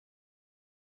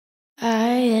I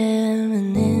am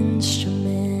an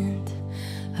instrument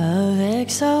of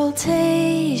exaltation.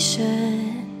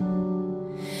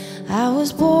 I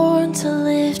was born to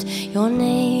lift your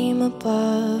name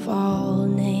above all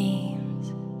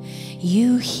names.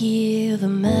 You hear the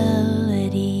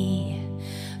melody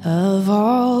of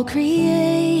all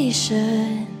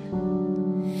creation.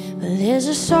 But there's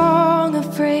a song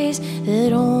of praise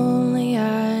that only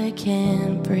I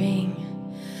can bring.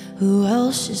 Who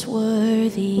else is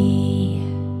worthy?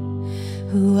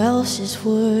 Who else is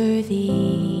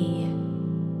worthy?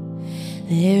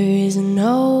 There is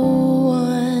no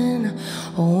one,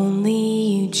 only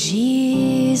you,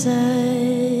 Jesus.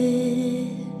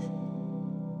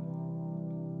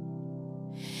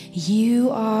 You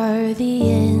are the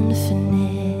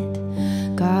infinite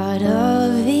God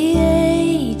of the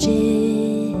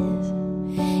ages.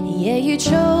 Yeah, you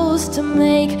chose to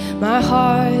make my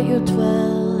heart your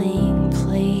dwelling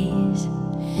place.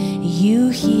 You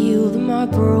healed my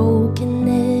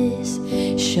brokenness,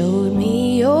 showed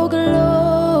me your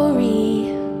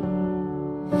glory.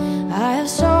 I have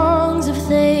songs of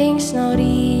thanks not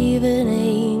even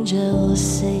angels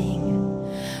sing.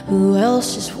 Who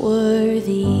else is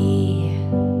worthy?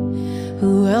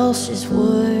 Who else is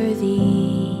worthy?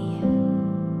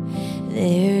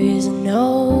 There is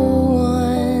no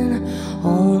one,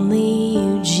 only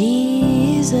you,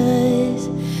 Jesus.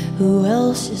 Who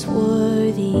else is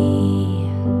worthy?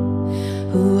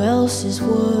 Who else is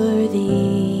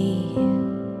worthy?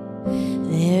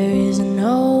 There is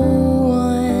no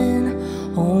one,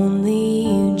 only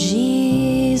you,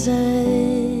 Jesus.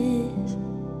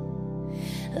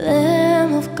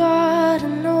 Lamb of God,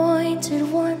 anointed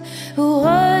one, who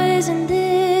was and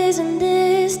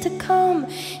is to come,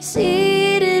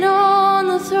 seated on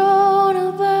the throne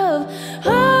above.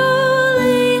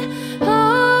 Holy,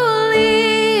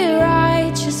 holy,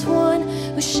 righteous one,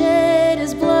 who shed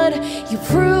his blood. You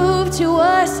proved to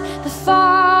us the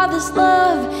Father's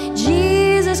love.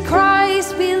 Jesus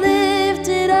Christ be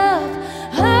lifted up.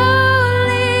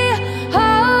 Holy,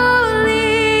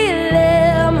 holy,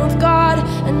 Lamb of God,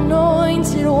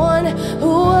 anointed one, who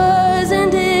was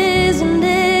and is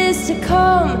to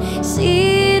come,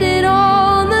 seated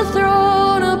on the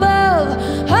throne above.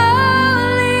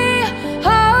 Holy,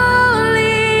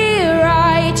 holy,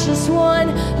 righteous one,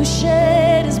 who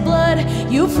shed his blood.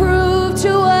 You proved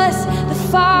to us the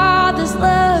Father's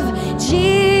love.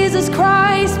 Jesus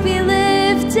Christ be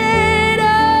lifted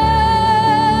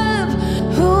up.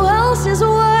 Who else is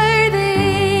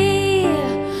worthy?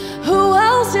 Who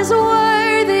else is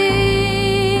worthy?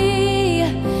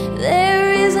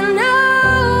 There is no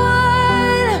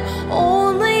one,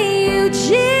 only you,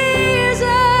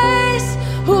 Jesus.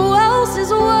 Who else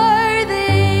is worthy?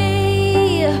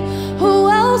 Who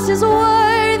else is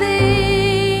worthy?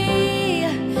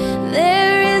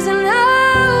 There is no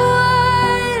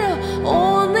one,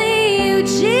 only you,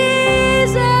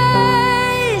 Jesus.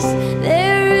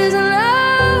 There is no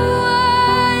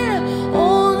one,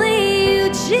 only you,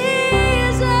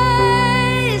 Jesus.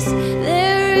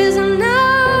 There is no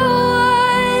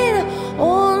one,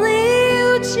 only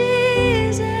you,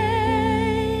 Jesus.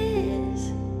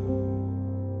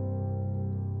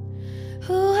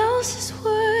 Who else is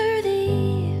worthy?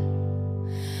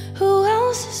 Who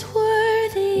else is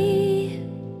worthy?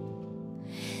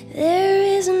 There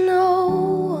is no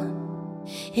one,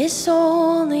 it's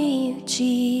only you,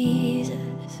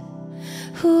 Jesus.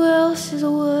 Who else is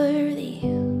worthy?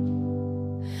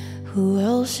 Who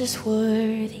else is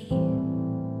worthy?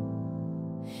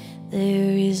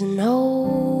 There is no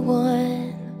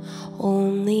one,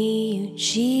 only you,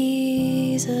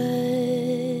 Jesus.